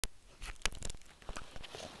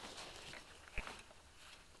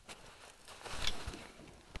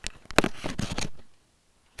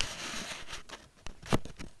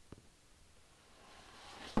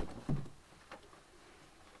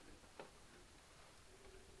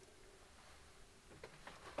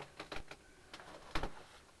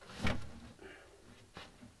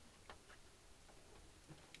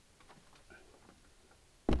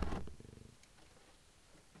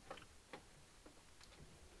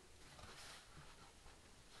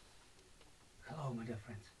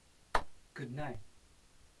friends. Good night.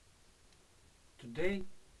 Today,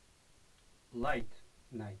 light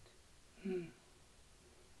night.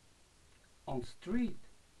 On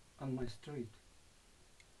my street.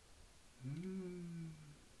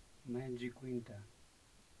 Magic winter.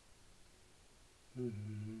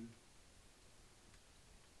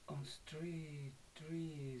 On street,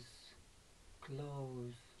 trees,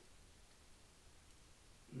 clothes.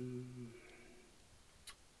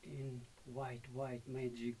 In white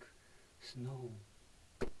magic snow.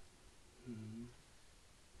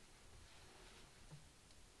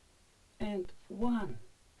 And one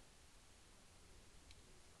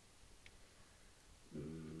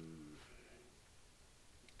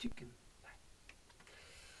chicken,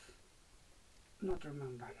 not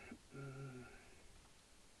remember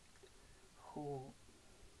who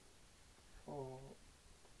for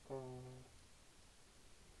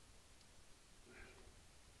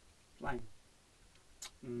flying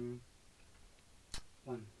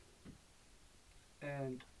one,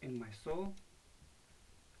 and in my soul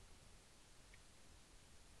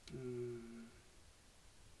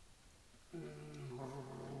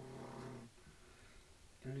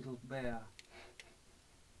a little bear.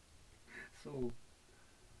 So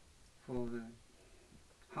for the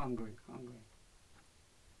hungry and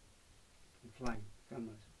flying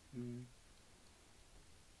families.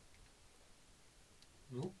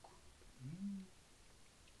 Look,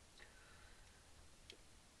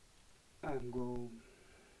 and go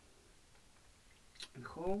and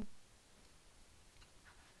home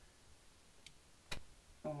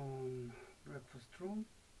on breakfast room,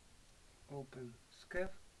 open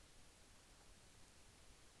scaff,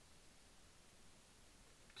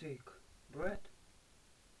 take bread,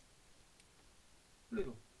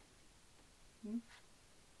 little,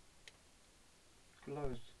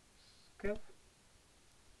 close scaff,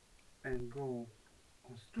 and go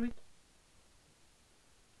on street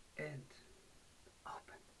and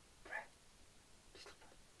open bread, little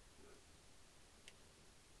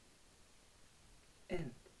bread,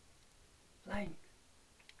 and flying.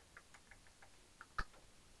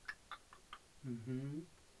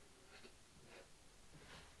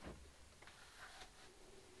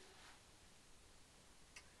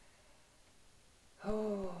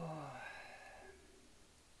 Oh,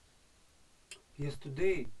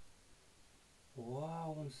 yesterday,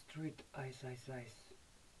 wow, on street, ice.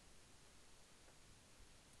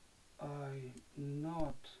 I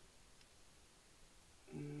not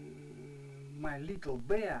my little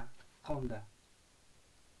bear Honda.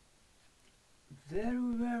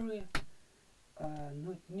 Very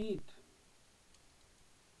not need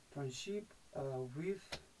friendship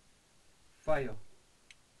with fire,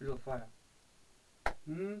 little fire.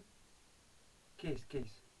 Case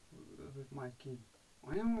with my king.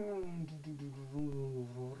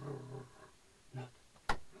 Not.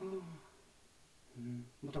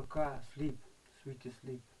 Motor car, sleep, sweetie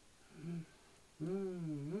sleep.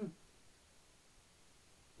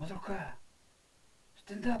 Motor car,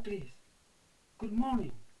 stand up please. Good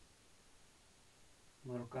morning.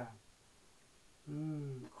 Motor car.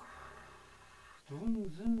 Oh.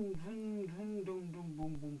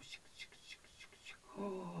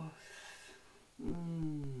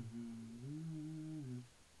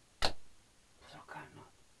 Motor car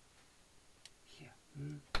not here.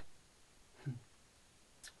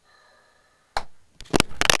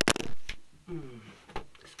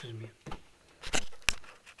 Excuse me.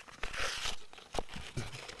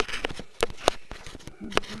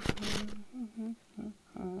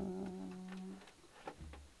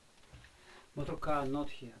 Motor car not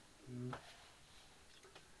here.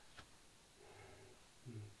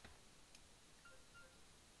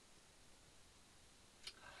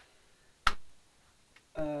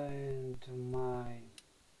 And my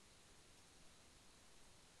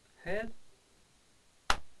head,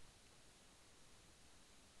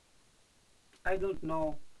 I don't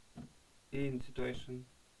know in situation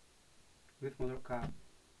with motor car.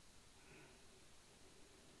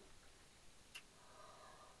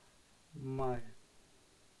 My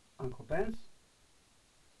uncle Ben's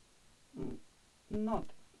not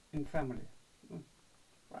in family.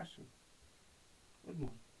 Russian. Good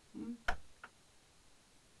morning.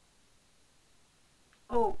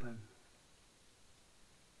 Open.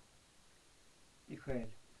 Michael,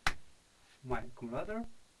 my accumulator,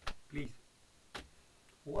 please.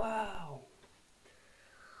 Wow.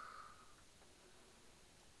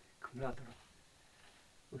 Accumulator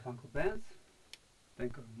with Uncle Ben's.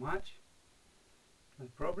 Thank you very much. No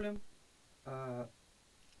problem.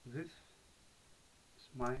 This is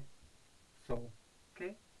my soul.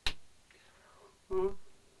 Okay?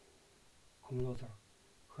 Accumulator.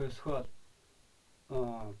 who has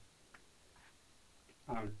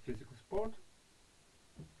had physical sport,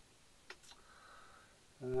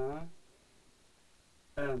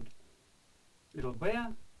 and little bear,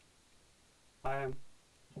 I am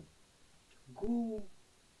go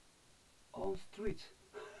on street.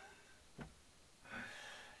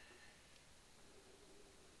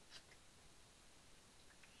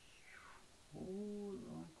 Oh,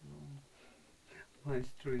 my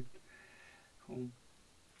street home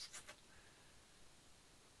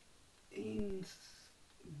in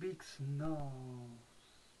big snow.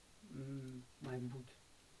 My boot,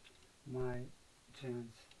 my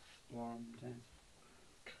jeans, warm jeans,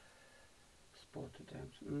 sporty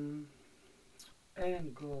jeans,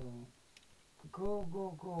 and go.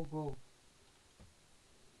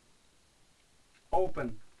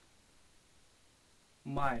 Open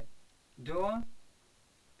my door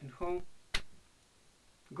and home.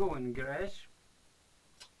 Go in garage.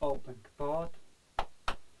 Open kapot.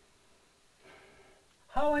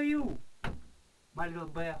 How are you, my little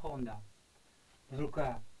bear Honda?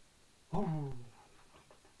 Рука.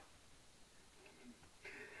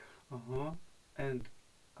 And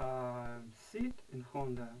sit in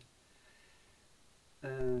Honda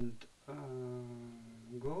and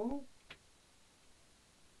go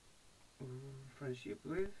friendship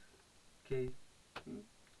with K.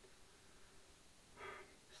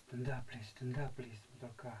 Stand up please,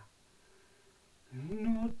 Ruka.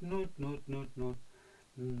 Not.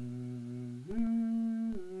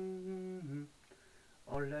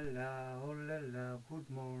 Oh la la, good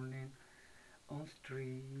morning on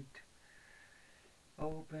street.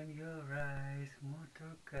 Open your eyes,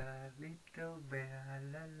 motor car, little bear,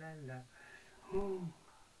 la la la. Oh.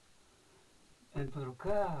 And motor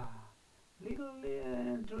car, little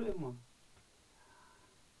dreamer,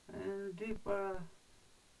 and deeper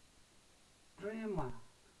dreamer,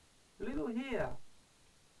 little here,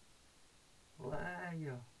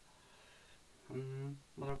 liar.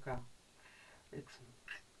 Motor car, it's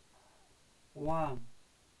one.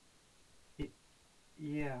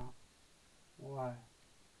 Yeah. Why?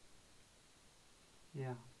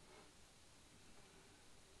 Yeah.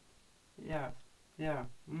 Yeah. Yeah.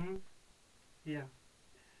 Yeah.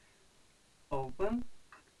 Open.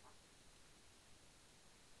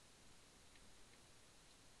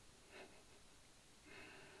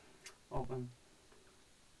 Open.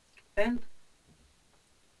 And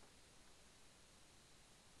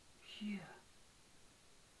here.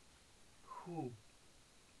 Who?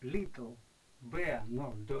 Little bear,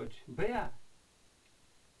 no Dutch bear.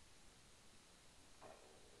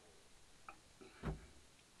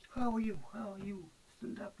 How are you?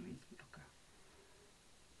 Stand up please, Mitoka.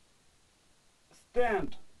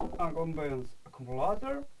 Stand, Uncle Ben's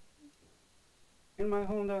accumulator in my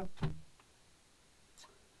Honda.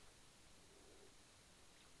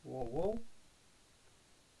 Whoa.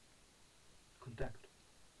 Contact.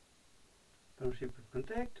 Friendship with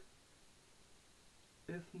contact.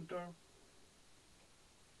 Is motor.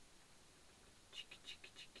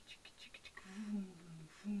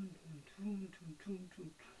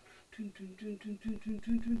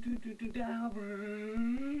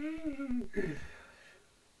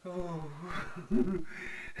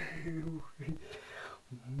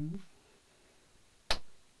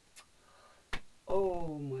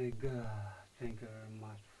 Oh my God! Thank you very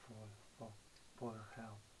much for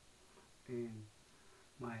help in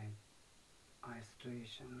my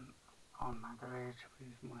situation on my garage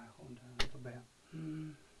with my Honda little bear.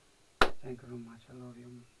 Thank you very much. I love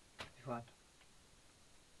you, Vivat,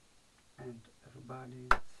 and everybody.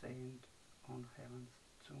 Saint on heaven's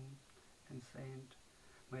tomb and Saint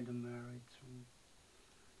Madam Mary tomb.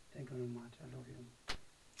 Thank you very much. I love you,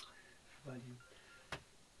 everybody.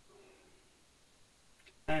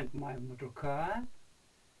 And my motor car.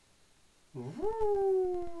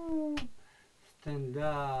 Woo! Stand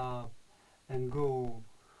up and go.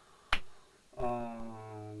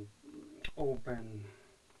 Open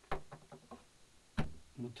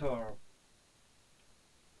motor.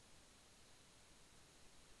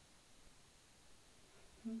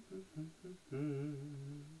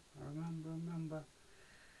 Remember.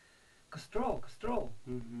 Castrol. Castrol.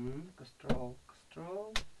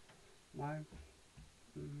 My.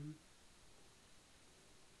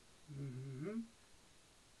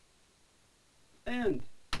 And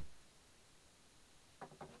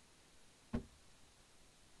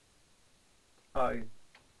I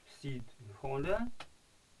sit in Honda,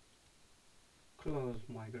 close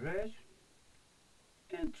my garage,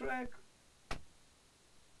 and track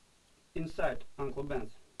inside Uncle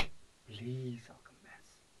Ben's. Please, Uncle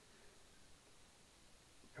Ben's.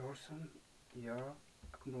 Person, your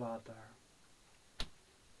accumulator.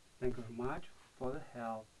 Thank you very much for the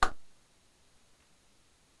help.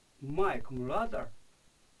 My accumulator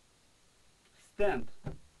stand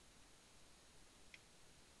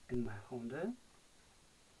in my Honda.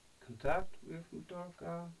 Contact with motor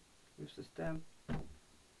car, with system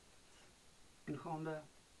in Honda,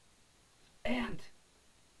 and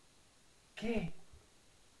okay.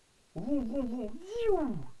 Vroom, vroom, vroom,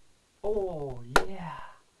 phew. Oh yeah.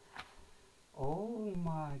 Oh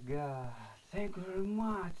my god. Thank you very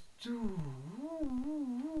much too.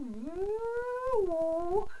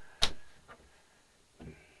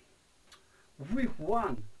 With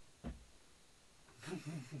one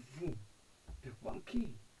with one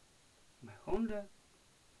key, my Honda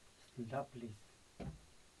stop please.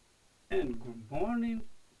 And good morning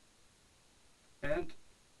and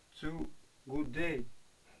to good day.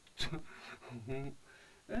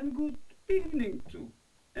 And good evening too,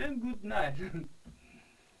 and good night.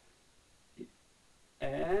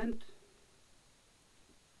 And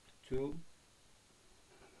to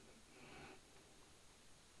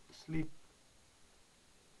sleep.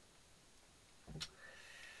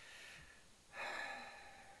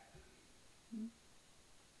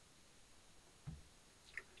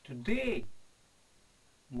 Today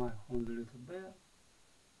my Honda little bear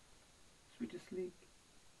sweet asleep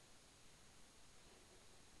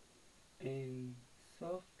in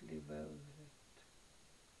softly velvet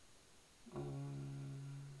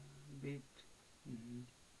beat.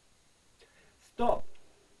 Stop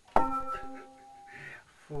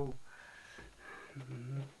for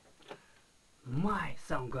my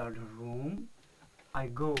sound-garden room. I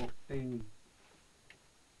go in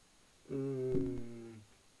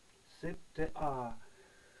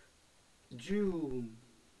June,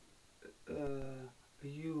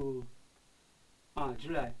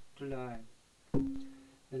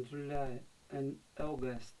 July, and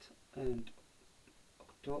August and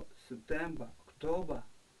September, October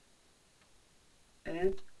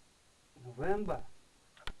and November.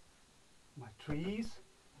 My trees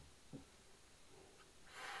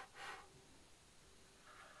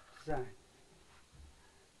design.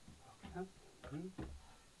 Okay.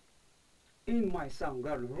 In my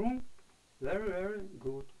sound-garden room, very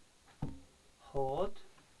good. Hot,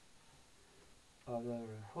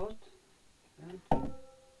 very hot, and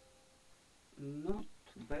not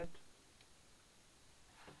bad.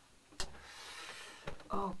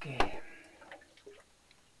 Okay.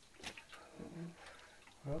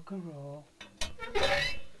 Rock and roll.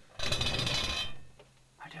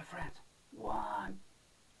 My dear friends, 1,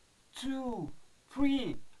 2,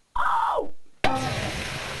 3. Oh!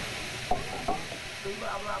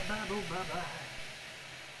 Blah, blah, blah, blah, blah, blah.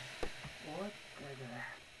 What the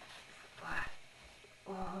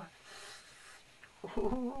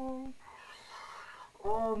oh,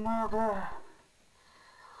 oh my god.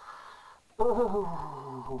 Oh,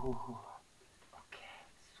 okay,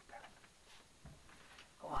 super.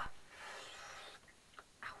 Oh.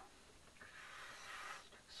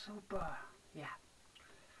 Super, yeah.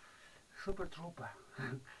 Super trooper.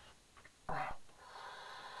 Good.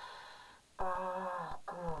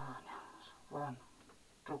 One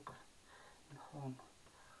trooper in home.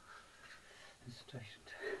 In station.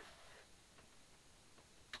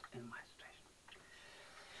 In my station.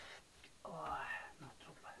 Oh, not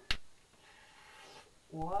trooper.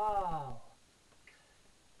 Wow.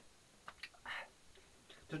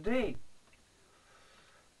 Today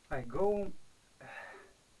I go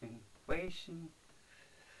in fishing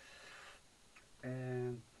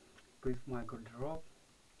and with my garderobe.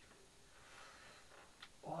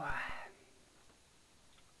 Oh,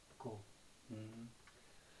 cool.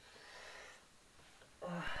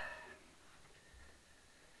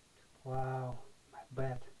 Wow, my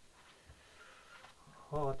bed.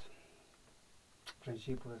 Hot.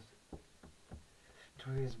 Friendship with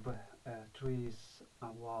trees,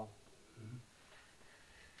 wow.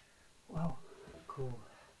 Wow, cool.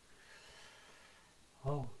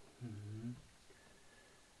 Oh.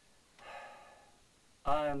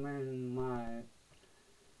 I'm in my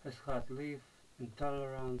hard-atchletic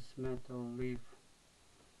intolerance metal leaf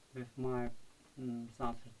with my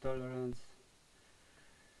sunset tolerance.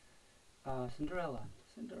 Cinderella.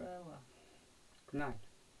 Good night.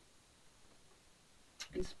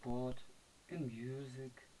 In sport, in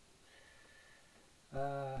music.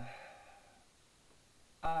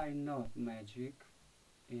 I know magic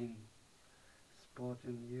in sport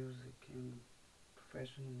and music, in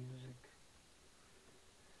professional music.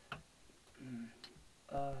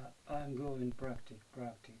 I'm going practice.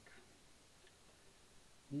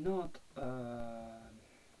 Not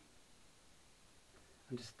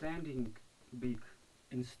understanding big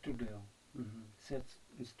in studio. Sets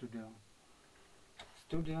in studio.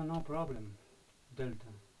 Studio, no problem.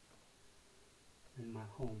 Delta in my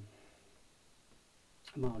home.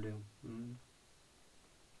 Audio.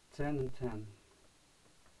 10 and 10.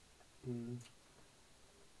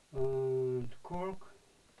 And Cork,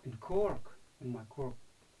 in my Cork,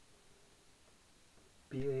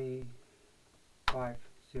 PA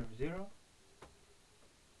 500.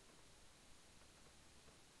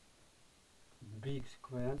 Big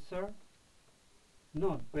sequencer,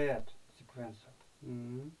 not bad sequencer.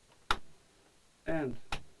 And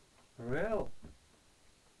real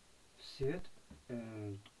set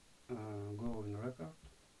and go in record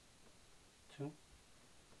too,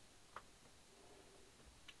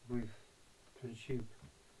 with friendship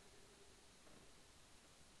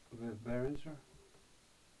with Behringer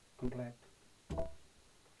complete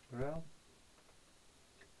real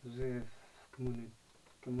with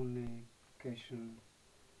communication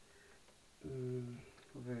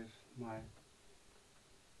with my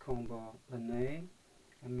combo Lene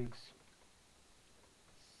MX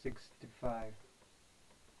 65.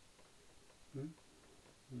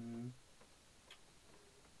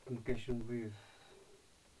 Communication with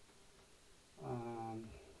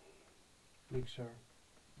mixer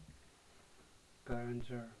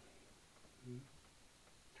Behringer.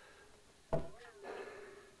 Wow.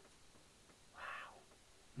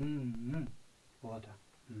 Water.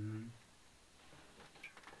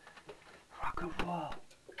 Rock and roll.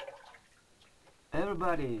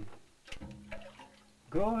 Everybody,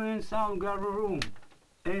 go in soun-garden-room.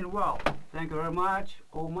 And wow, thank you very much.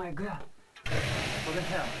 Oh my God, for the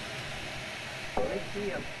help. Let's see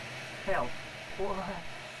it. Help.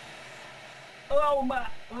 Oh my,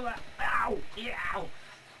 ow, yeah.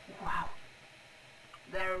 Wow.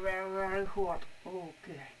 They're very, very hot.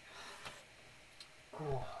 Okay.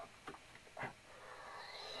 Cool.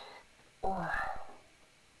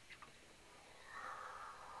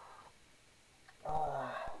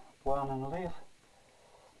 One and leaf.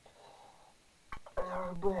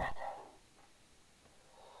 Very bad.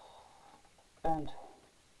 And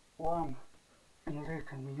one and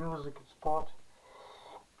leaf in music spot.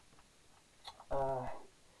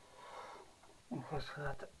 Has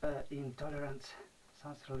had intolerance,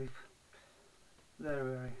 sounds relief. Very,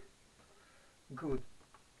 very good.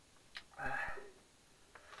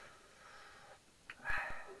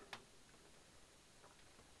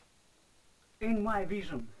 In my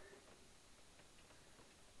vision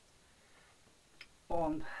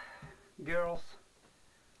on girls,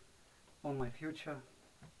 on my future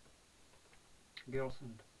girls,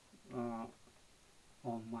 and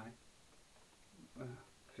on my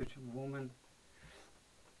future woman,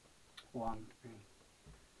 one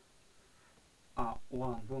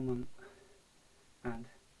woman and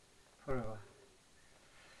forever.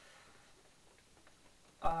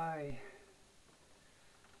 I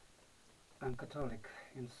am Catholic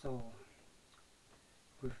in soul,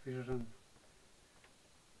 with vision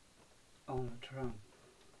on the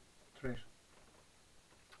treasure,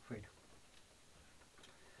 faith,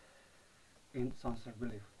 in sunset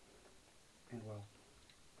belief, in world,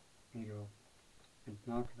 in Europe, in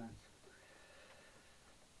Northlands,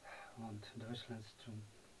 and Deutschland too.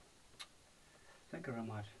 Thank you very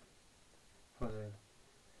much for the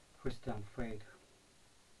Christian faith.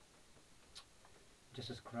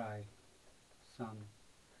 Jesus Christ, Son,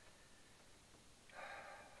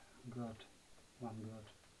 God, one God,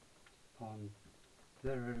 on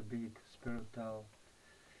very, very big spiritual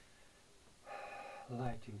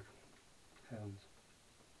lighting heavens.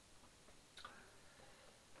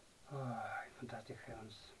 Fantastic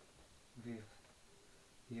heavens, with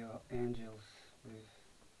your angels, with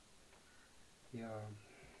your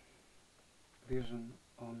vision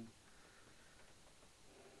on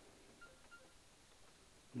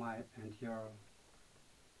my and your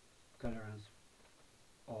tolerance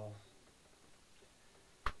of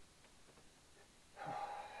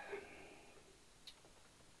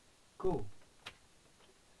cool.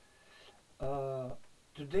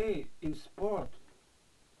 Today in sport,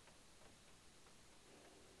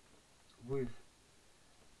 with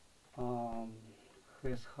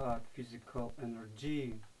has had physical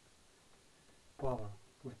energy, power,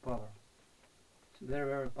 with power, very,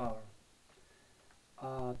 very power.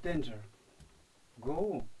 Danger,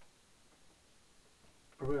 go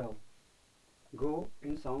real, go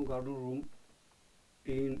in soun-garden-room,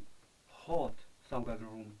 in hot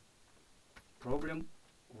soun-garden-room. Problem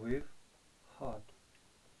with hot,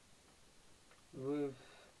 with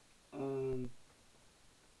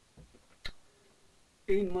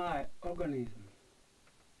in my organism,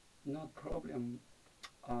 not problem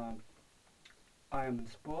I am in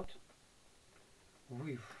sport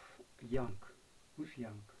with young,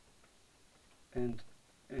 and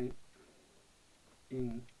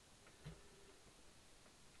in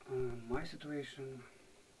my situation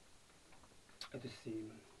at the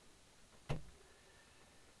scene.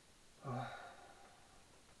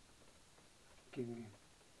 Give me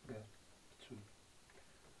that too.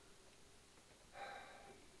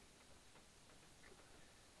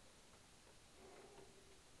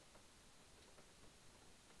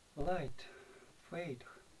 Light, faith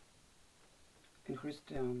in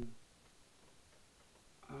Christian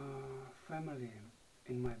family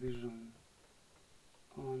in my vision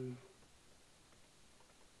on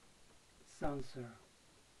sincere,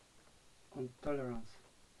 on tolerance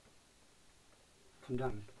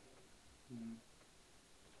fundament.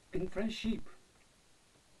 In friendship,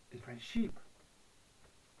 with friendship,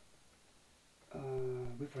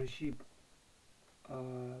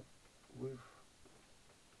 with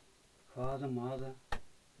father, mother,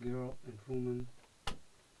 girl and woman.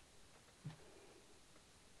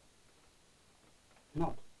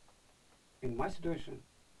 Not in my situation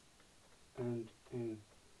and in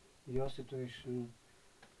your situation.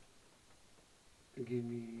 Give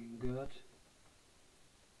me God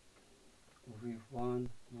with one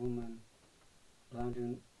woman,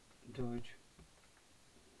 London, Deutsch,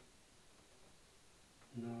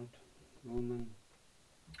 not woman,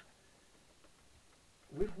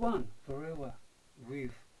 with one forever,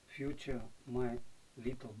 with future my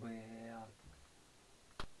little bear.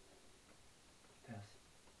 Yes,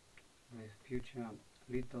 with future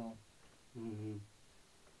little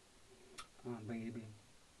baby.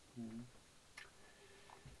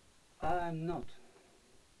 I'm not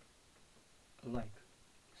like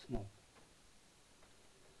small.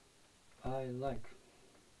 I like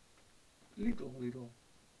little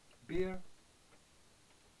beer,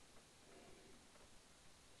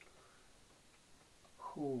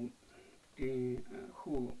 who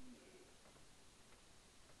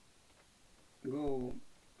go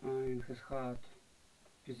in his heart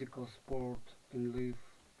physical sport and live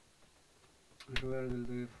rarely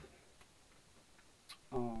live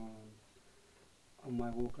on my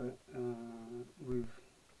work with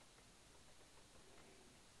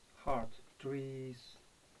hard trees,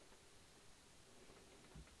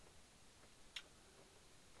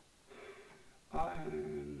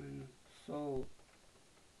 I'm so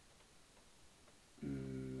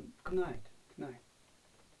knight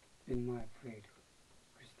in my faith,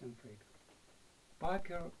 Christian faith.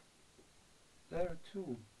 Biker there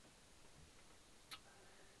too.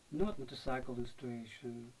 Not motorcycle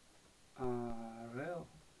installation, real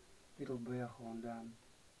little bear Honda.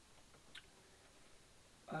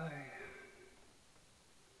 I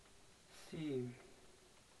see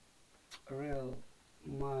real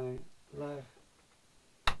my life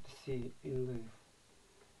to see in life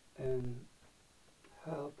and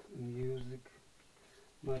help music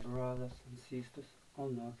my brothers and sisters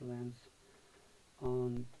on Northlands,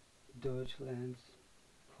 on Deutschlands,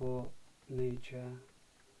 for nature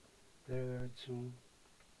very soon.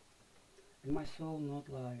 And my soul not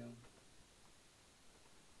liar.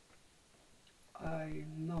 I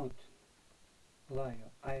not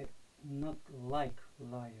liar. I not like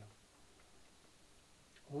liar.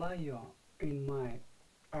 Liar in my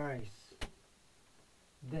eyes.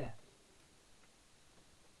 That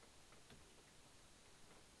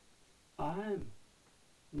I'm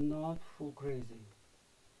not full crazy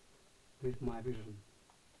with my vision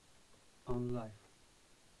on life,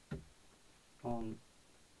 on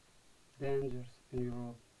dangers in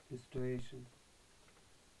Europe, in situation.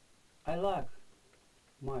 I like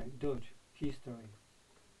my Dutch history,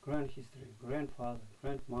 grand history, grandfather,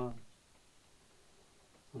 grandmother,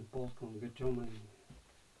 on Polska, Germany,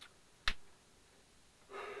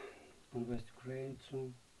 on West Ukraine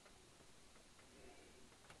too.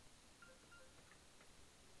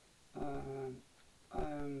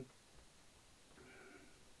 I'm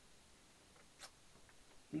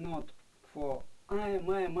not for I am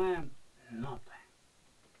not.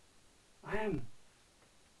 I am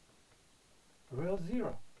real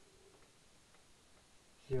zero.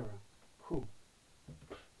 Who?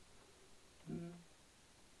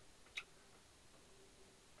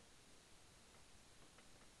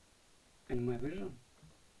 In my vision,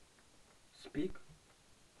 speak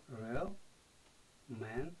real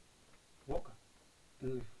man, walker,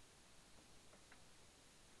 and live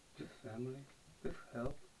with family, with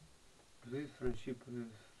help, with friendship with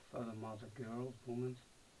father, mother, girl, women,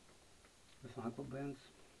 with uncle bands,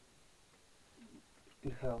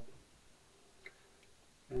 in help,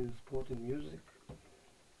 and sport and music.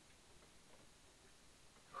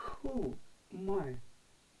 Who my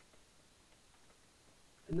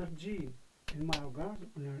energy in my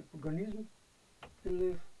organism and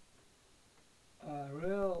live a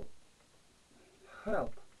real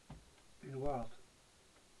help in the world,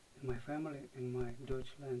 in my family, in my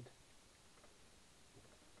Deutschland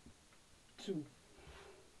too,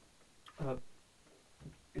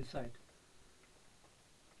 inside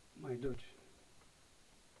my Dutch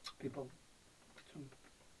people too.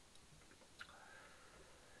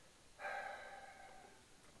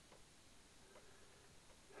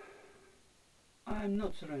 I am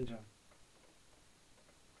not stranger.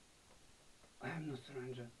 I am not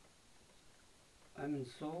stranger. I'm in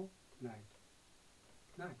soul night.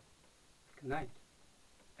 Night. Night.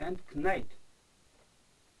 And night.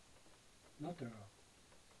 Not a rock.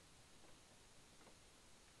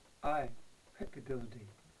 I happy birthday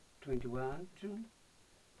 21 June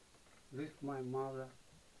with my mother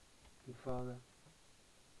and father,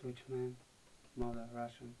 Dutchman, mother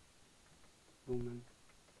Russian woman,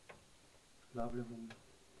 lovely woman,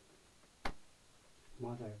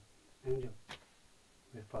 mother angel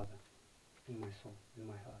with father in my soul, in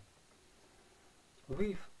my heart.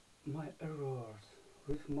 With my errors,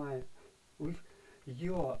 with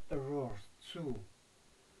your errors too.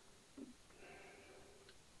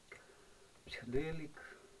 Psychedelic,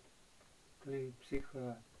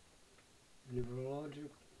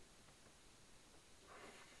 neurologic,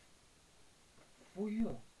 for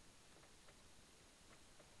you.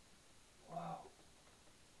 Wow.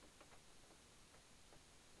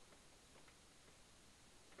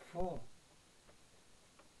 For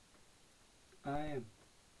I am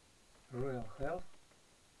real health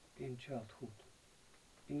in childhood,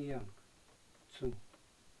 in young too.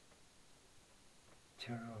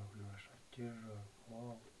 Terror in Russia, terror.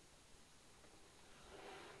 Wow.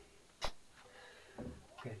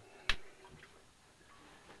 Okay.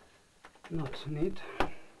 Not need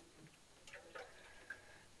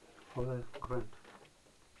for the grand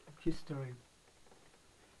history.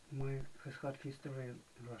 My has had history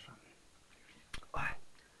in Russia.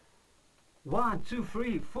 1, 2,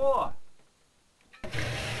 3, 4.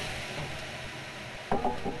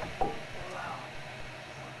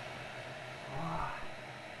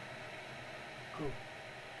 Cool.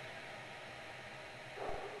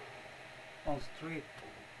 On street,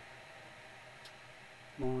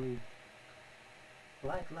 morning,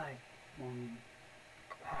 light, morning.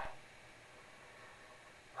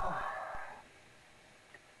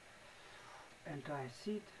 And I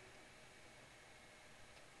sit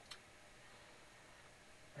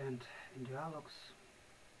and in dialogues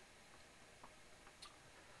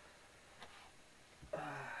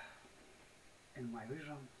in my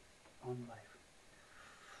vision on life.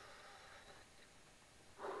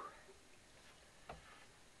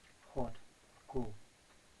 Hot, cool.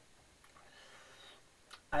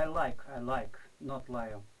 I like, not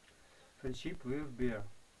liar. Friendship with beer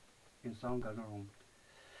in soun-garden-room.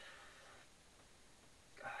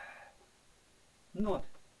 Not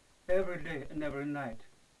every day and every night.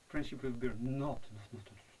 Friendship with beer, not.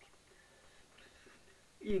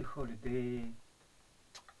 In holiday,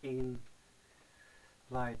 in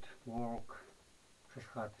light work, has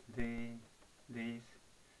had days,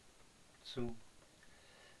 so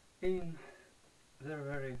in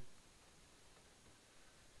very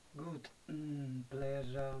good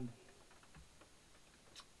pleasure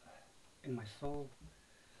in my soul,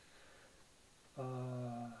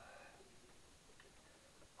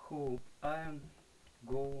 who I am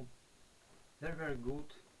go very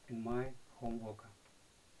good in my homework.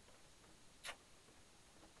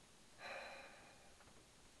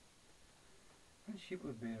 Friendship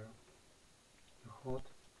with beer, hot,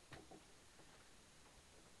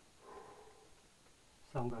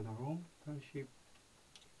 soun-garden-room friendship,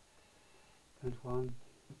 and one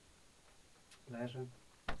pleasure,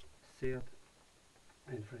 sit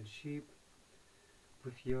and friendship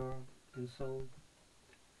with your and soul.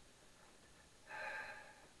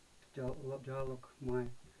 Dialogue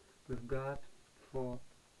with God for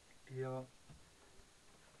your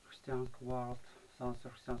Christian world, South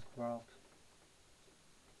Christian world,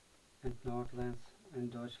 and Northlands and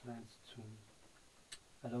Deutschlands too.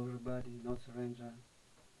 Hello everybody, not stranger,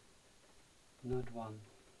 not one,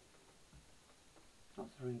 not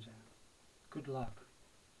stranger. Good luck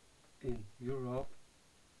in Europe,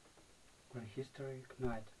 great history,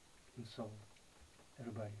 night, and soul.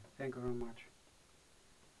 Everybody, thank you very much.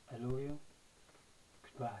 I love you.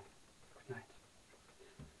 Goodbye. Good night.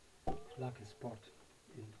 Good luck in sport,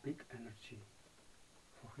 in big energy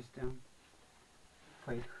for Christian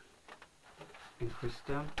faith in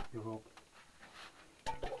Christian Europe.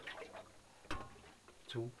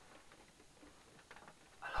 2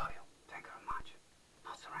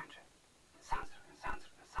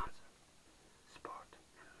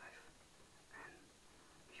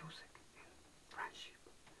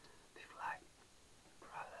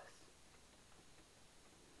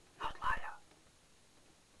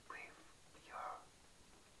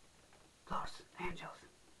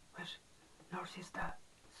 sister,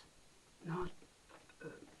 not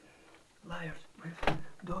liars with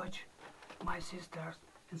Deutsch, my sisters,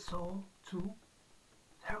 and so too.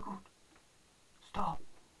 Very good. Stop.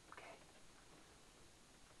 Okay.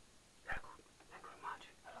 Very good. Thank you very much.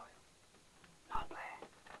 I love you. Not play.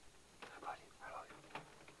 Everybody, I love you.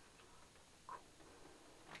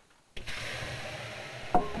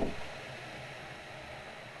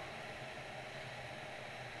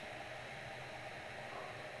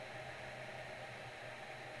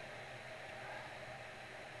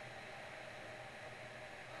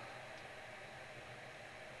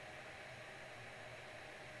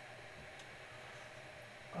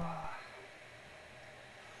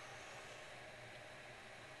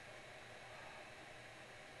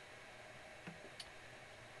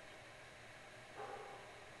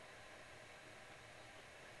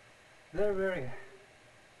 They're very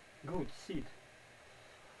good seed.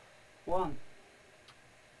 One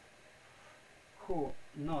who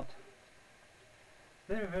not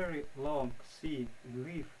very long see and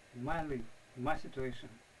live in my situation.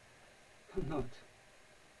 Not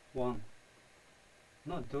one,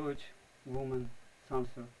 not Deutsch woman,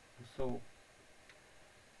 answer, and so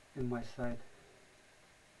in my side,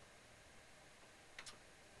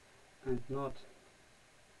 and not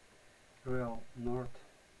real North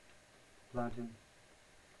Latin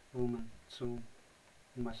woman too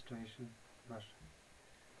in my situation, Russia.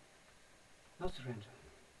 Not stranger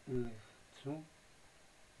in life too,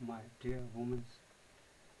 my dear woman's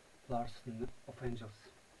Lars of Angels,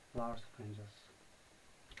 Lars of Angels.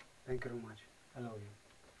 Thank you very much. I love you.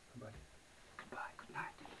 Goodbye. Goodbye. Good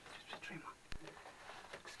night. Streamer.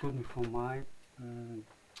 Excuse me for my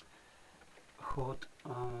hot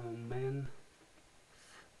man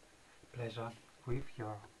pleasure with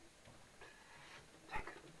your. Thank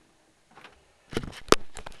you.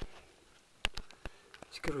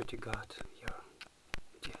 Security guard here.